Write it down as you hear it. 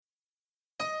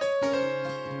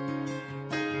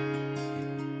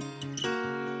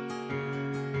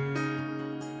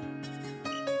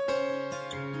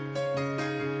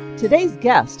Today's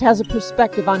guest has a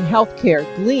perspective on healthcare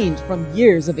gleaned from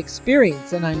years of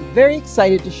experience, and I'm very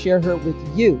excited to share her with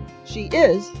you. She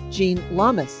is Jean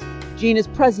Llamas. Jean is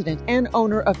president and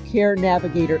owner of Care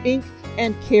Navigator, Inc.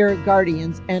 and Care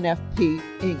Guardians, NFP,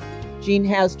 Inc. Jean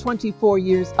has 24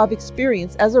 years of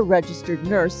experience as a registered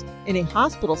nurse in a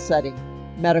hospital setting,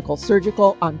 medical,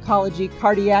 surgical, oncology,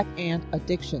 cardiac, and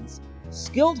addictions,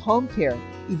 skilled home care,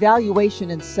 evaluation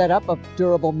and setup of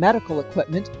durable medical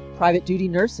equipment, private duty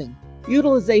nursing,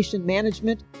 utilization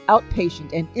management,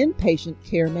 outpatient and inpatient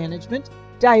care management,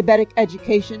 diabetic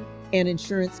education, and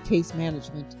insurance case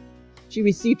management. She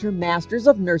received her Master's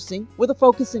of Nursing with a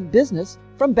focus in business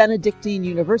from Benedictine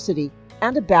University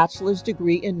and a bachelor's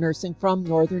degree in nursing from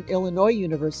Northern Illinois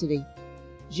University.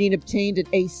 Jean obtained an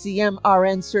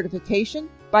ACM-RN certification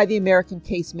by the American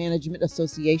Case Management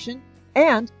Association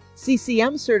and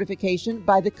CCM certification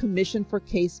by the Commission for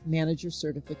Case Manager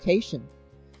Certification.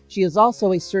 She is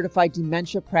also a certified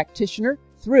dementia practitioner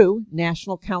through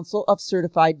National Council of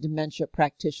Certified Dementia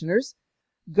Practitioners,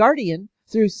 Guardian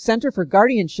through Center for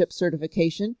Guardianship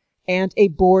Certification, and a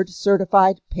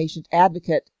board-certified patient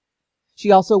advocate.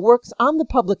 She also works on the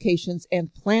Publications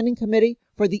and Planning Committee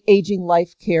for the Aging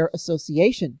Life Care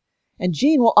Association. And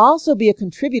Jean will also be a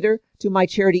contributor to my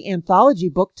charity anthology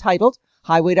book titled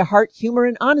Highway to Heart, Humor,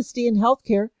 and Honesty in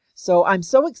Healthcare. So I'm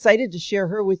so excited to share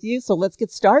her with you. So let's get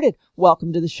started.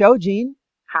 Welcome to the show, Jean.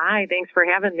 Hi, thanks for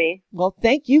having me. Well,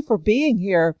 thank you for being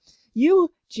here.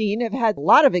 You, Jean, have had a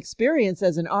lot of experience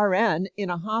as an RN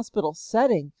in a hospital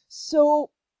setting.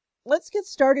 So let's get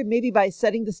started maybe by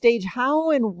setting the stage. How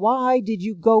and why did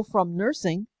you go from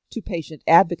nursing to patient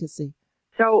advocacy?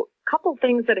 So a couple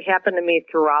things that happened to me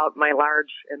throughout my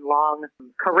large and long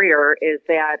career is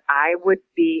that I would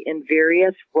be in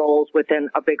various roles within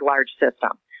a big, large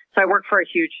system. So I worked for a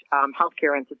huge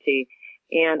healthcare entity,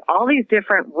 and all these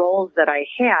different roles that I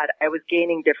had, I was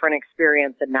gaining different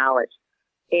experience and knowledge.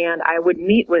 And I would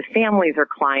meet with families or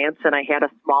clients, and I had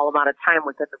a small amount of time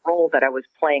within the role that I was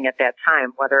playing at that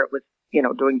time, whether it was,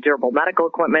 doing durable medical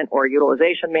equipment or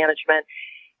utilization management.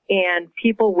 And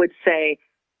people would say,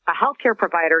 a healthcare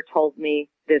provider told me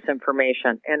this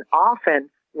information, and often,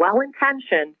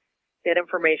 well-intentioned, that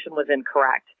information was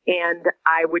incorrect. And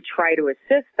I would try to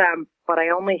assist them, but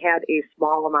I only had a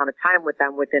small amount of time with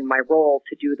them within my role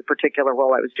to do the particular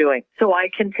role I was doing. So I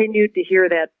continued to hear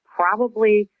that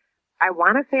probably, I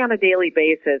want to say on a daily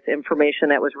basis,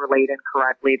 information that was relayed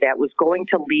incorrectly, that was going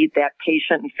to lead that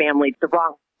patient and family the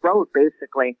wrong road,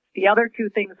 basically. The other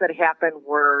two things that happened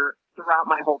were throughout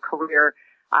my whole career,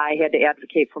 I had to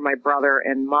advocate for my brother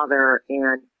and mother,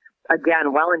 and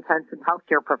again, well-intentioned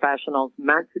healthcare professionals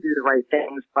meant to do the right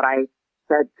things, but I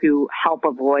said to help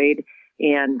avoid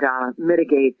and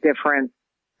mitigate different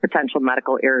potential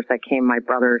medical errors that came my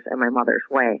brother's and my mother's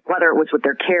way. Whether it was with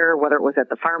their care, whether it was at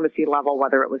the pharmacy level,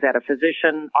 whether it was at a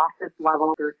physician office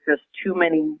level, there's just too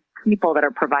many people that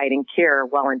are providing care,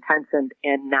 well-intentioned,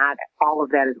 and not all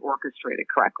of that is orchestrated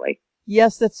correctly.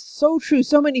 Yes, that's so true.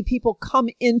 So many people come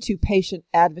into patient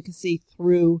advocacy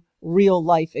through real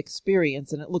life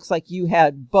experience. And it looks like you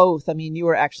had both. I mean, you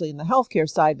were actually in the healthcare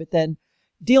side, but then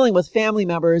dealing with family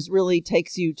members really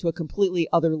takes you to a completely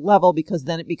other level because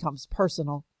then it becomes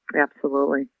personal.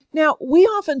 Absolutely. Now, we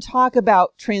often talk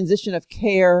about transition of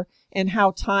care and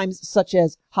how times such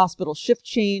as hospital shift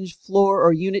change, floor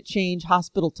or unit change,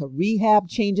 hospital to rehab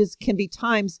changes can be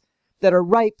times that are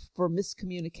ripe for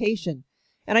miscommunication.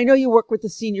 And I know you work with the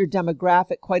senior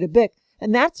demographic quite a bit.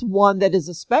 And that's one that is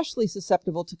especially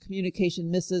susceptible to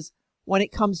communication misses when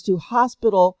it comes to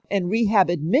hospital and rehab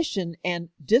admission and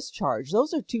discharge.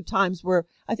 Those are two times where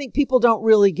I think people don't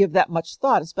really give that much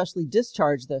thought, especially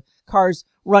discharge. The cars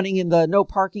running in the no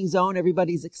parking zone,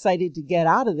 everybody's excited to get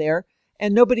out of there,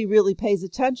 and nobody really pays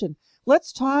attention.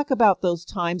 Let's talk about those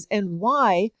times and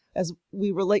why, as we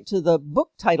relate to the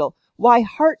book title, why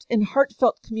heart and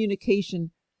heartfelt communication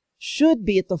should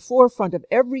be at the forefront of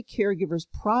every caregiver's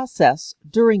process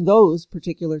during those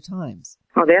particular times.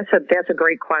 Oh, that's a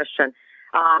great question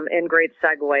and great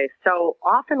segue. So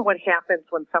often what happens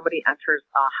when somebody enters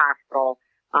a hospital,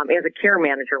 as a care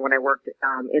manager, when I worked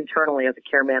internally as a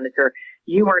care manager,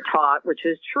 you are taught, which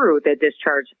is true, that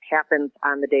discharge happens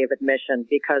on the day of admission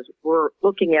because we're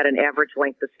looking at an average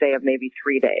length of stay of maybe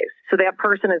 3 days. So that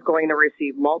person is going to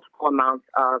receive multiple amounts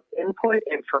of input,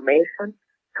 information,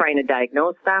 trying to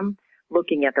diagnose them,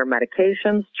 looking at their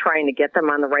medications, trying to get them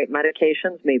on the right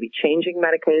medications, maybe changing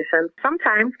medications,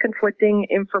 sometimes conflicting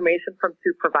information from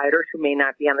two providers who may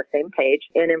not be on the same page,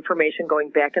 and information going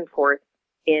back and forth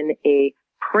in a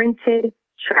printed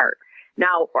chart.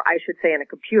 Now, or I should say in a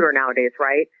computer nowadays,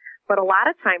 right? But a lot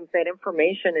of times that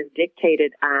information is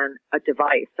dictated on a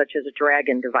device, such as a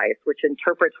Dragon device, which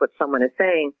interprets what someone is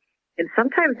saying. And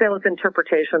sometimes those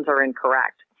interpretations are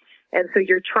incorrect. And so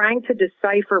you're trying to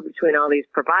decipher between all these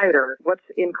providers what's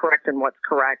incorrect and what's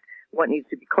correct, what needs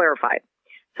to be clarified.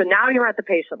 So now you're at the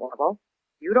patient level.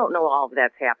 You don't know all of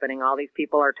that's happening. All these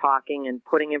people are talking and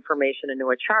putting information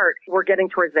into a chart. We're getting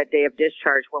towards that day of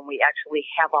discharge when we actually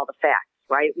have all the facts,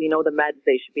 right? We know the meds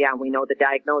they should be on. We know the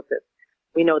diagnosis.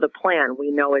 We know the plan.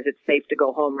 We know is it safe to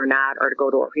go home or not, or to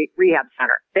go to a rehab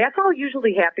center. That's all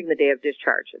usually happening the day of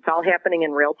discharge. It's all happening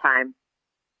in real time.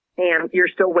 And you're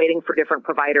still waiting for different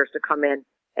providers to come in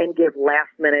and give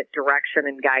last-minute direction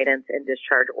and guidance and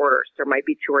discharge orders. There might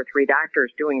be 2 or 3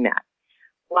 doctors doing that.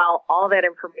 Well, all that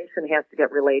information has to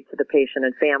get relayed to the patient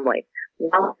and family.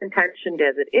 Well-intentioned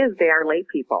as it is, they are lay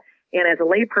people. And as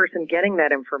a layperson getting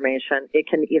that information,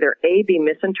 it can either A, be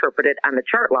misinterpreted on the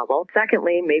chart level.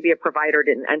 Secondly, maybe a provider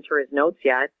didn't enter his notes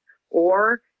yet,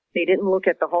 or they didn't look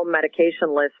at the home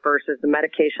medication list versus the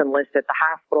medication list at the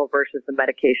hospital versus the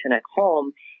medication at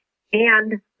home.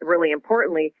 And really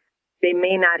importantly, they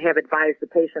may not have advised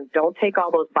the patient, don't take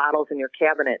all those bottles in your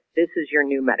cabinet. This is your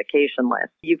new medication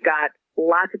list. You've got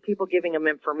lots of people giving them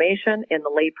information, and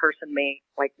the layperson may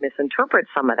misinterpret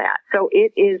some of that. So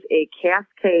it is a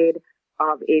cascade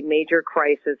of a major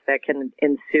crisis that can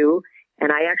ensue.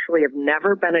 And I actually have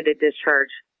never been at a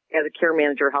discharge as a care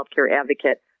manager or healthcare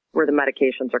advocate where the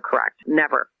medications are correct.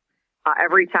 Never.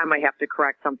 Every time I have to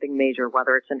correct something major,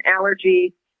 whether it's an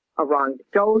allergy, a wrong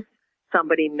dose,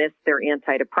 somebody missed their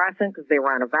antidepressant because they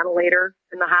were on a ventilator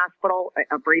in the hospital,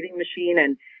 a breathing machine,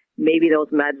 and maybe those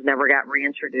meds never got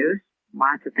reintroduced.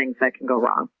 Lots of things that can go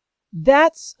wrong.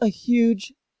 That's a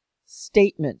huge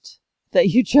statement that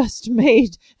you just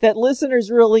made that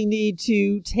listeners really need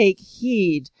to take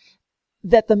heed,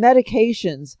 that the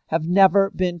medications have never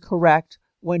been correct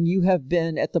when you have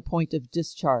been at the point of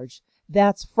discharge.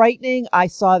 That's frightening. I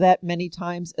saw that many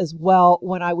times as well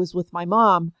when I was with my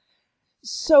mom.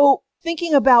 So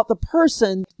thinking about the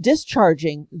person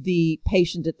discharging the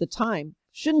patient at the time,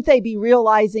 shouldn't they be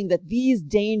realizing that these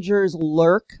dangers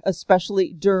lurk,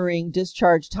 especially during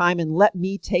discharge time, and let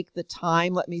me take the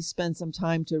time, let me spend some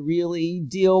time to really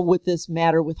deal with this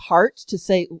matter with heart, to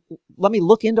say, let me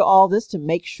look into all this to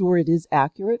make sure it is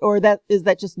accurate? Or is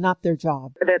that just not their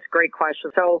job? That's a great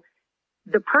question. So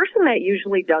the person that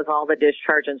usually does all the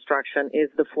discharge instruction is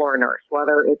the floor nurse,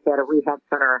 whether it's at a rehab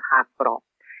center or a hospital.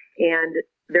 And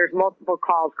there's multiple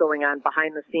calls going on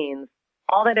behind the scenes.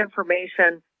 All that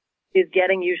information is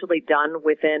getting usually done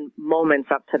within moments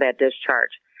up to that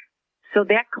discharge. So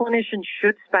that clinician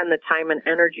should spend the time and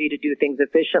energy to do things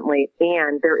efficiently.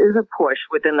 And there is a push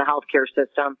within the healthcare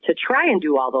system to try and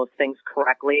do all those things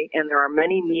correctly. And there are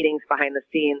many meetings behind the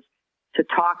scenes to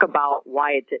talk about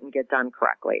why it didn't get done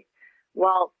correctly.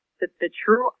 Well, the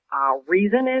true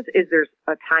reason is there's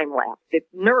a time lapse. The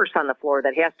nurse on the floor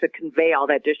that has to convey all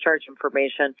that discharge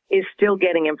information is still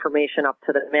getting information up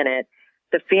to the minute.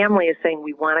 The family is saying,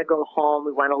 we want to go home,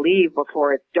 we want to leave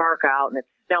before it's dark out and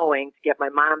it's snowing to get my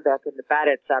mom back into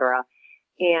bed, et cetera.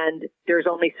 And there's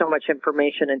only so much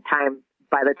information and time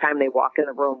by the time they walk in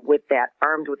the room with that,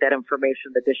 armed with that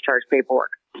information, the discharge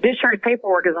paperwork. The discharge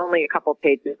paperwork is only a couple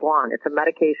pages long. It's a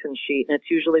medication sheet, and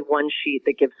it's usually one sheet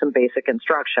that gives some basic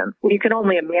instruction. You can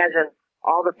only imagine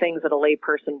all the things that a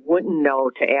layperson wouldn't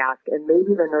know to ask, and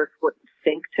maybe the nurse wouldn't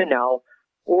think to know,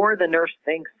 or the nurse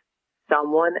thinks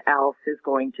someone else is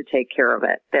going to take care of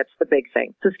it. That's the big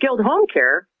thing. So skilled home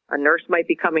care, a nurse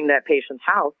might be coming to that patient's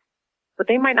house,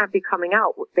 but they might not be coming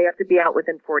out. They have to be out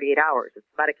within 48 hours. It's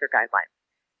Medicare guidelines.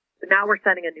 But now we're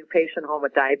sending a new patient home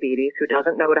with diabetes who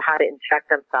doesn't know how to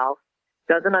inject themselves,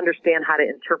 doesn't understand how to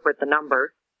interpret the numbers.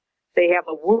 They have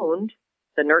a wound.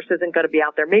 The nurse isn't going to be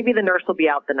out there. Maybe the nurse will be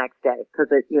out the next day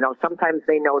because, sometimes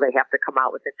they know they have to come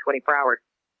out within 24 hours.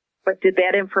 But did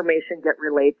that information get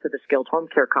relayed to the skilled home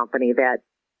care company that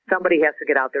somebody has to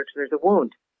get out there because there's a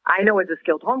wound? I know as a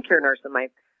skilled home care nurse in my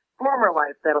former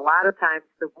life that a lot of times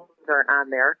the wounds aren't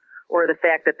on there, or the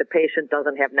fact that the patient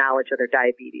doesn't have knowledge of their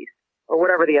diabetes or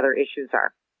whatever the other issues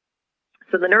are.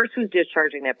 So the nurse who's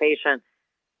discharging that patient,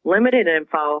 limited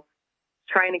info,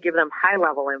 trying to give them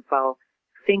high-level info,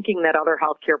 thinking that other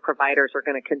healthcare providers are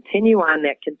going to continue on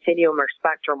that continuum or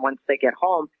spectrum once they get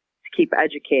home to keep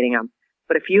educating them.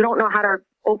 But if you don't know how to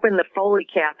open the Foley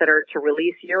catheter to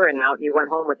release urine out and you went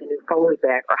home with a new Foley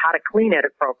bag, or how to clean it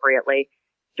appropriately,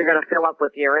 you're going to fill up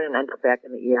with urine and end up back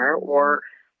in the ER, or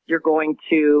you're going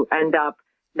to end up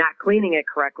not cleaning it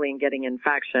correctly and getting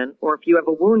infection. Or if you have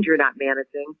a wound you're not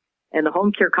managing and the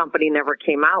home care company never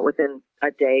came out within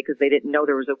a day because they didn't know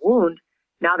there was a wound,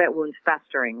 Now that wound's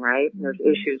festering, right? And there's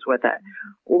issues with it.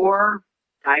 Or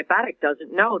diabetic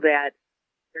doesn't know that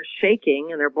they're shaking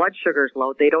and their blood sugar's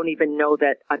low. They don't even know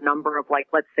that a number of, like,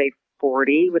 let's say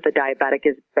 40 with a diabetic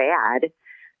is bad.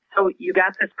 So you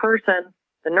got this person,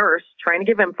 the nurse, trying to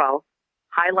give info,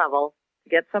 high level, to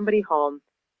get somebody home,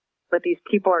 but these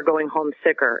people are going home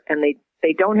sicker and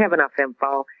they don't have enough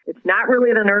info. It's not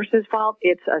really the nurse's fault.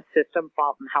 It's a system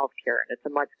fault in healthcare, and it's a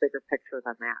much bigger picture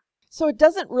than that. So it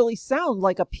doesn't really sound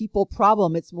like a people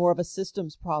problem. It's more of a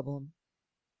systems problem.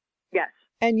 Yes.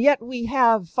 And yet we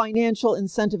have financial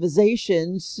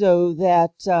incentivization so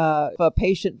that if a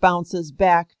patient bounces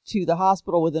back to the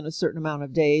hospital within a certain amount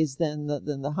of days, then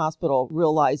the hospital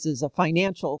realizes a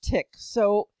financial tick.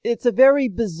 So it's a very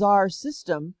bizarre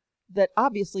system that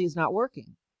obviously is not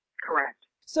working. Correct.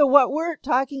 So what we're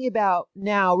talking about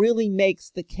now really makes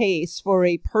the case for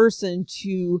a person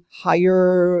to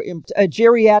hire a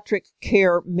geriatric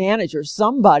care manager,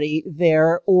 somebody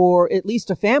there, or at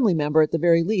least a family member at the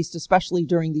very least, especially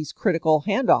during these critical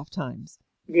handoff times.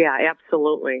 Yeah,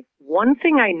 absolutely. One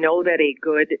thing I know that a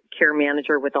good care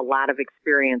manager with a lot of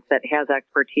experience that has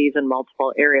expertise in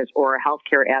multiple areas, or a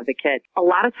healthcare advocate, a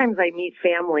lot of times I meet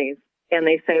families and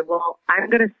they say, well, I'm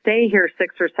going to stay here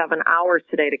 6 or 7 hours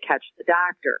today to catch the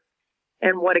doctor.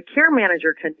 And what a care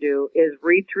manager can do is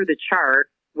read through the chart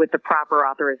with the proper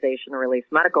authorization to release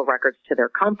medical records to their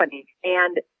company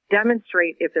and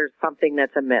demonstrate if there's something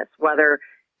that's amiss, whether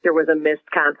there was a missed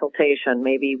consultation.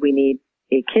 Maybe we need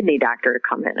a kidney doctor to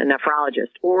come in, a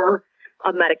nephrologist, or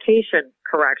a medication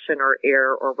correction or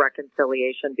error or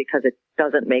reconciliation because it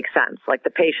doesn't make sense. Like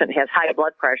the patient has high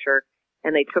blood pressure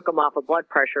and they took them off a blood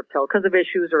pressure pill because of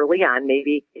issues early on.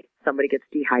 Maybe somebody gets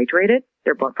dehydrated,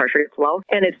 their blood pressure gets low,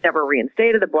 and it's never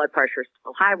reinstated. The blood pressure is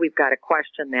still high. We've got to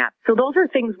question that. So those are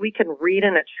things we can read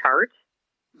in a chart.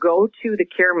 Go to the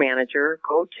care manager,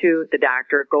 go to the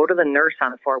doctor, go to the nurse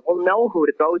on the floor. We'll know who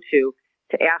to go to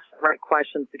ask the right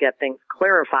questions to get things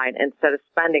clarified instead of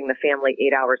spending the family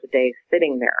 8 hours a day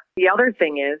sitting there. The other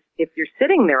thing is, if you're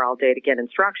sitting there all day to get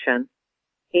instruction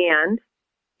and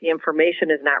the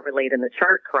information is not relayed in the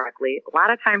chart correctly, a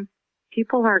lot of times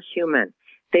people are human.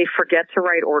 They forget to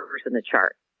write orders in the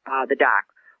chart, the doc,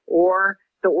 or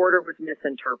the order was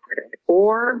misinterpreted.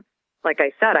 Or, like I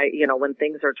said, when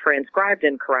things are transcribed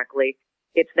incorrectly,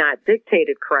 it's not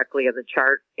dictated correctly in the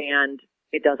chart and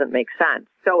it doesn't make sense.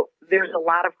 So there's a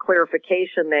lot of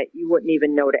clarification that you wouldn't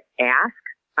even know to ask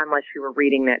unless you were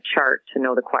reading that chart to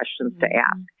know the questions to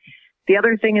ask. The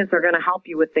other thing is they're going to help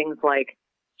you with things like,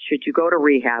 should you go to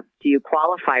rehab? Do you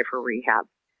qualify for rehab?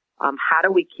 How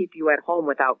do we keep you at home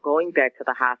without going back to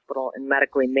the hospital and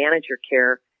medically manage your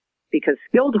care? Because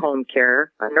skilled home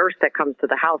care, a nurse that comes to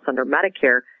the house under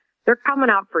Medicare, they're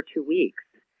coming out for 2 weeks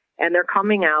and they're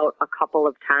coming out a couple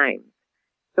of times.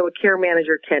 So a care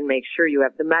manager can make sure you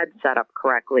have the meds set up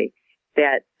correctly,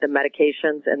 that the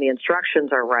medications and the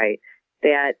instructions are right,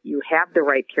 that you have the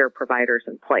right care providers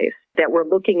in place, that we're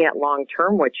looking at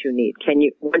long-term what you need.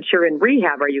 Once you're in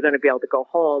rehab, are you going to be able to go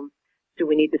home? Do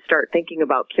we need to start thinking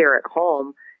about care at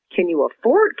home? Can you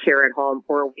afford care at home,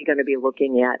 or are we going to be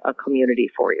looking at a community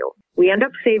for you? We end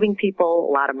up saving people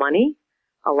a lot of money,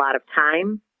 a lot of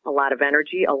time, a lot of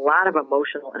energy, a lot of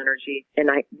emotional energy,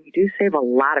 and we do save a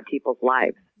lot of people's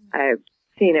lives. I've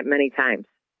seen it many times.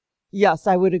 Yes,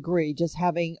 I would agree. Just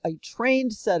having a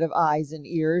trained set of eyes and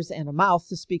ears and a mouth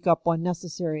to speak up when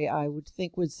necessary, I would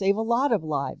think would save a lot of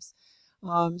lives.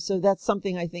 So that's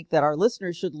something I think that our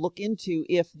listeners should look into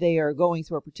if they are going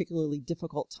through a particularly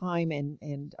difficult time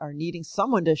and are needing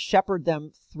someone to shepherd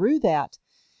them through that.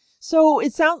 So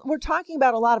we're talking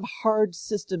about a lot of hard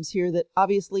systems here that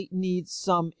obviously need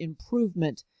some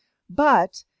improvement,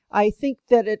 but I think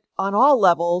that on all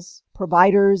levels,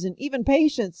 providers and even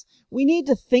patients, we need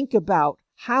to think about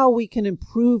how we can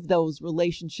improve those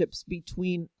relationships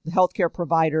between the healthcare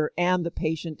provider and the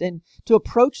patient, and to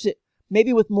approach it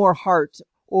maybe with more heart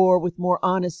or with more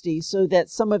honesty so that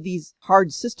some of these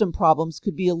hard system problems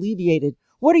could be alleviated.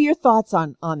 What are your thoughts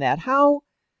on that? How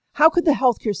could the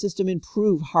healthcare system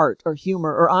improve heart or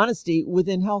humor or honesty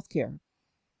within healthcare?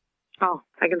 Oh,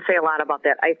 I can say a lot about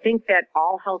that. I think that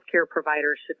all healthcare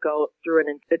providers should go through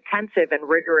an intensive and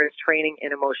rigorous training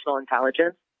in emotional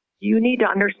intelligence. You need to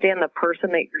understand the person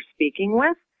that you're speaking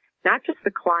with, not just the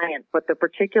client, but the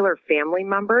particular family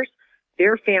members,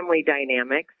 their family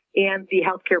dynamics, and the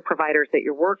healthcare providers that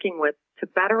you're working with to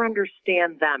better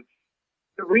understand them.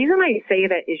 The reason I say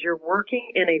that is you're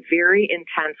working in a very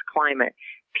intense climate.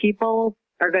 People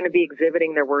are going to be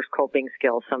exhibiting their worst coping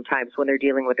skills sometimes when they're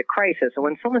dealing with a crisis. And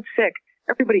when someone's sick,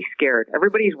 everybody's scared.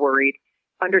 Everybody's worried.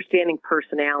 Understanding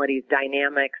personalities,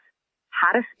 dynamics,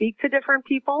 how to speak to different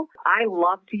people. I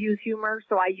love to use humor,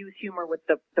 so I use humor with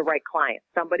the right client,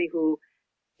 somebody who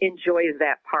enjoys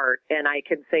that part. And I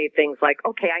can say things like,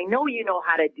 okay, I know you know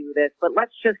how to do this, but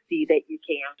let's just see that you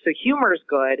can. So humor is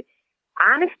good.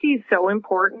 Honesty is so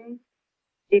important.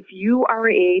 If you are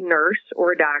a nurse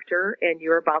or a doctor and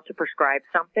you're about to prescribe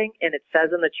something and it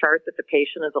says in the chart that the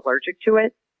patient is allergic to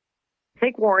it,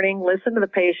 take warning, listen to the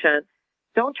patient.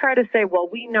 Don't try to say, well,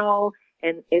 we know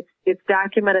and it's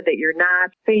documented that you're not.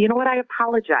 Say, you know what, I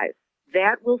apologize.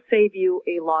 That will save you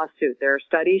a lawsuit. There are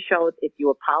studies show if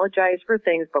you apologize for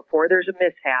things before there's a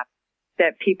mishap,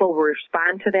 that people will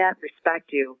respond to that,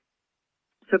 respect you.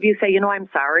 So if you say, you know, I'm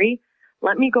sorry,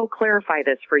 let me go clarify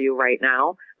this for you right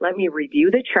now. Let me review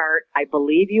the chart. I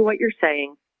believe you what you're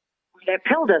saying. That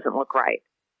pill doesn't look right.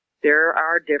 There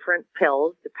are different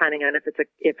pills depending on if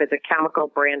it's a chemical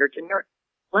brand or generic.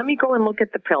 Let me go and look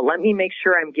at the pill. Let me make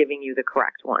sure I'm giving you the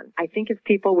correct one. I think if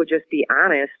people would just be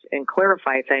honest and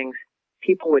clarify things,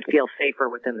 people would feel safer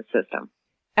within the system.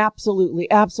 Absolutely.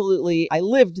 Absolutely. I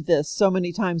lived this so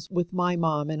many times with my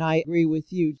mom, and I agree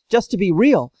with you. Just to be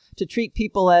real, to treat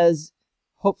people as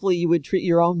hopefully you would treat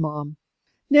your own mom.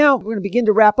 Now, we're going to begin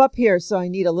to wrap up here, so I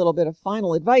need a little bit of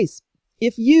final advice.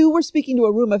 If you were speaking to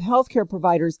a room of healthcare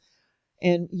providers,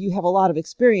 and you have a lot of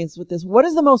experience with this, what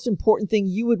is the most important thing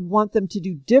you would want them to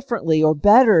do differently or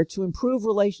better to improve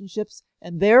relationships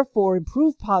and therefore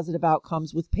improve positive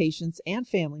outcomes with patients and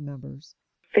family members?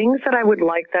 Things that I would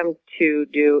like them to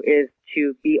do is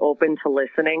to be open to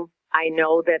listening. I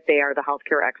know that they are the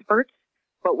healthcare experts,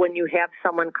 but when you have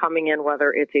someone coming in,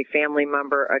 whether it's a family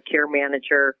member, a care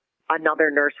manager,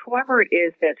 another nurse, whoever it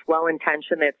is that's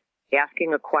well-intentioned, that's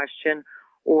asking a question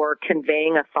or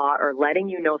conveying a thought or letting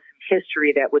you know some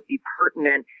history that would be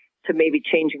pertinent to maybe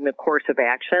changing the course of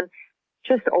action,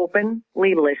 just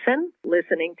openly listen.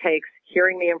 Listening takes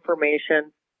hearing the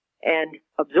information and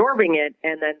absorbing it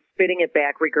and then spitting it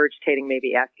back, regurgitating,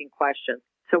 maybe asking questions.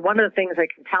 So one of the things I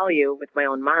can tell you with my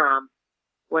own mom,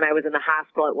 when I was in the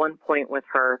hospital at one point with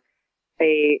her,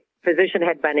 a physician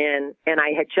had been in and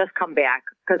I had just come back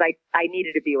because I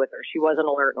needed to be with her. She wasn't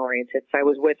alert and oriented, so I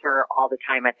was with her all the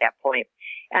time at that point.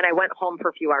 And I went home for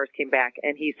a few hours, came back,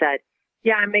 and he said,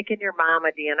 yeah, I'm making your mom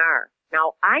a DNR.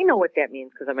 Now, I know what that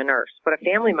means because I'm a nurse, but a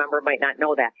family member might not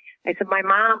know that. I said, my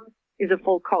mom is a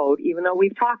full code, even though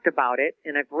we've talked about it,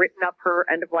 and I've written up her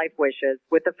end-of-life wishes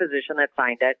with the physician that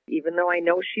signed it, even though I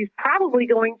know she's probably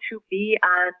going to be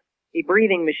on a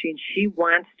breathing machine. She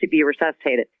wants to be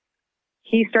resuscitated.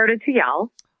 He started to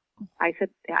yell. I said,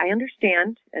 I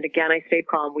understand. And again, I stayed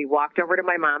calm. We walked over to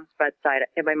my mom's bedside,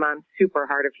 and my mom's super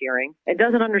hard of hearing and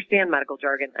doesn't understand medical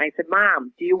jargon. I said,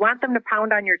 Mom, do you want them to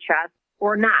pound on your chest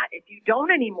or not? If you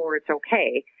don't anymore, it's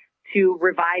okay to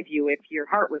revive you if your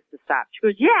heart was to stop. She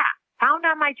goes, yeah, pound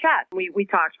on my chest. We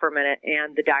talked for a minute,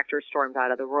 and the doctor stormed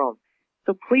out of the room.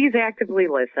 So please actively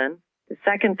listen. The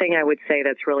second thing I would say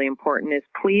that's really important is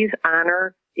please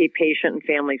honor a patient and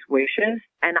family's wishes.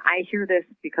 And I hear this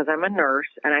because I'm a nurse,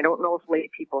 and I don't know if lay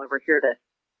people ever hear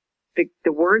this.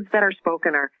 The words that are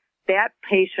spoken are, that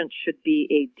patient should be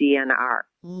a DNR,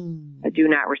 a do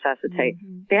not resuscitate.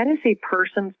 Mm-hmm. That is a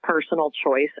person's personal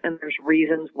choice, and there's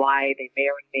reasons why they may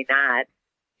or may not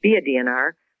be a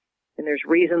DNR. And there's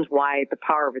reasons why the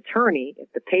power of attorney, if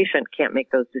the patient can't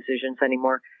make those decisions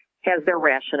anymore, has their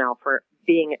rationale for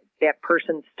being that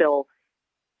person still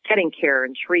getting care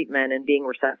and treatment and being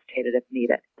resuscitated if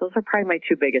needed. Those are probably my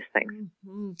two biggest things.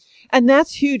 Mm-hmm. And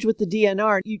that's huge with the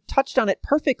DNR. You touched on it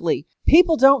perfectly.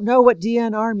 People don't know what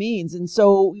DNR means. And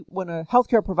so when a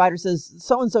healthcare provider says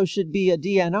so-and-so should be a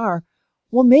DNR,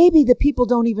 well, maybe the people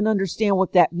don't even understand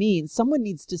what that means. Someone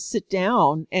needs to sit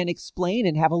down and explain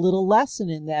and have a little lesson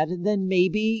in that. And then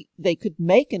maybe they could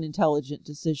make an intelligent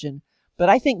decision. But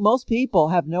I think most people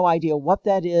have no idea what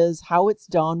that is, how it's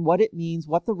done, what it means,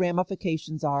 what the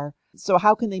ramifications are. So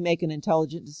how can they make an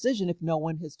intelligent decision if no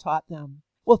one has taught them?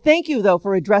 Well, thank you, though,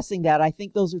 for addressing that. I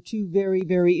think those are two very,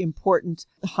 very important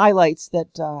highlights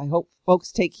that I hope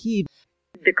folks take heed.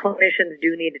 The clinicians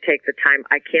do need to take the time.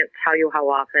 I can't tell you how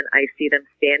often I see them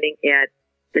standing at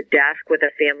the desk with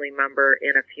a family member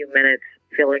in a few minutes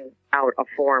filling out a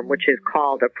form, which is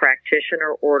called a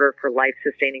practitioner order for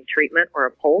life-sustaining treatment, or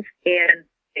a POLS, and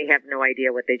they have no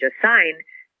idea what they just signed.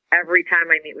 Every time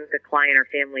I meet with a client or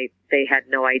family, they had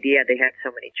no idea they had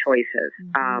so many choices.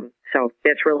 Mm-hmm. So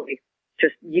that's really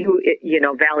just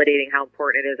validating how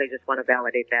important it is. I just want to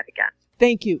validate that again.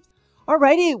 Thank you. All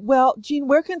righty. Well, Jean,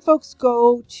 where can folks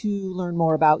go to learn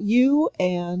more about you,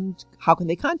 and how can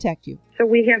they contact you? So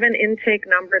we have an intake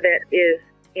number that is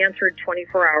answered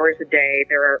 24 hours a day.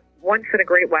 There are once in a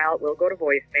great while it will go to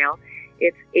voicemail.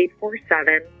 It's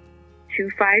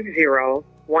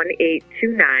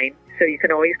 250-1829. So you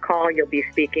can always call. You'll be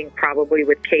speaking probably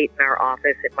with Kate in our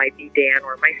office. It might be Dan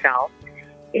or myself.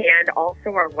 And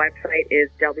also our website is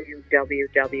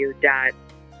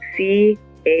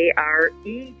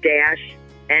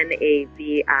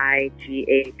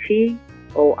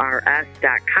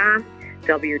care-navigators.com,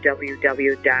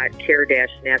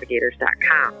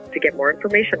 www.care-navigators.com to get more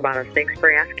information about us. Thanks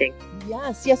for asking.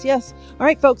 Yes. All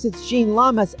right, folks, it's Jean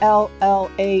Llamas, Llamas.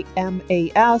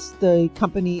 The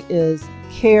company is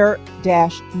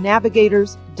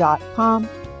care-navigators.com.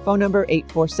 Phone number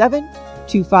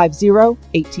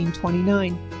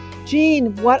 847-250-1829.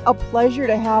 Jean, what a pleasure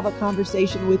to have a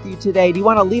conversation with you today. Do you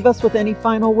want to leave us with any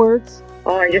final words?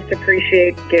 Oh, I just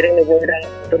appreciate getting the word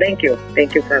out. So thank you.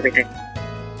 Thank you for everything.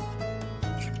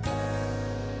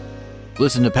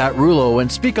 Listen to Pat Rulo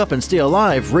and Speak Up and Stay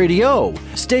Alive Radio.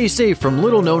 Stay safe from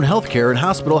little-known healthcare and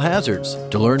hospital hazards.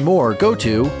 To learn more, go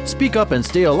to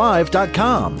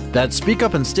speakupandstayalive.com. That's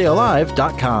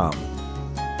speakupandstayalive.com.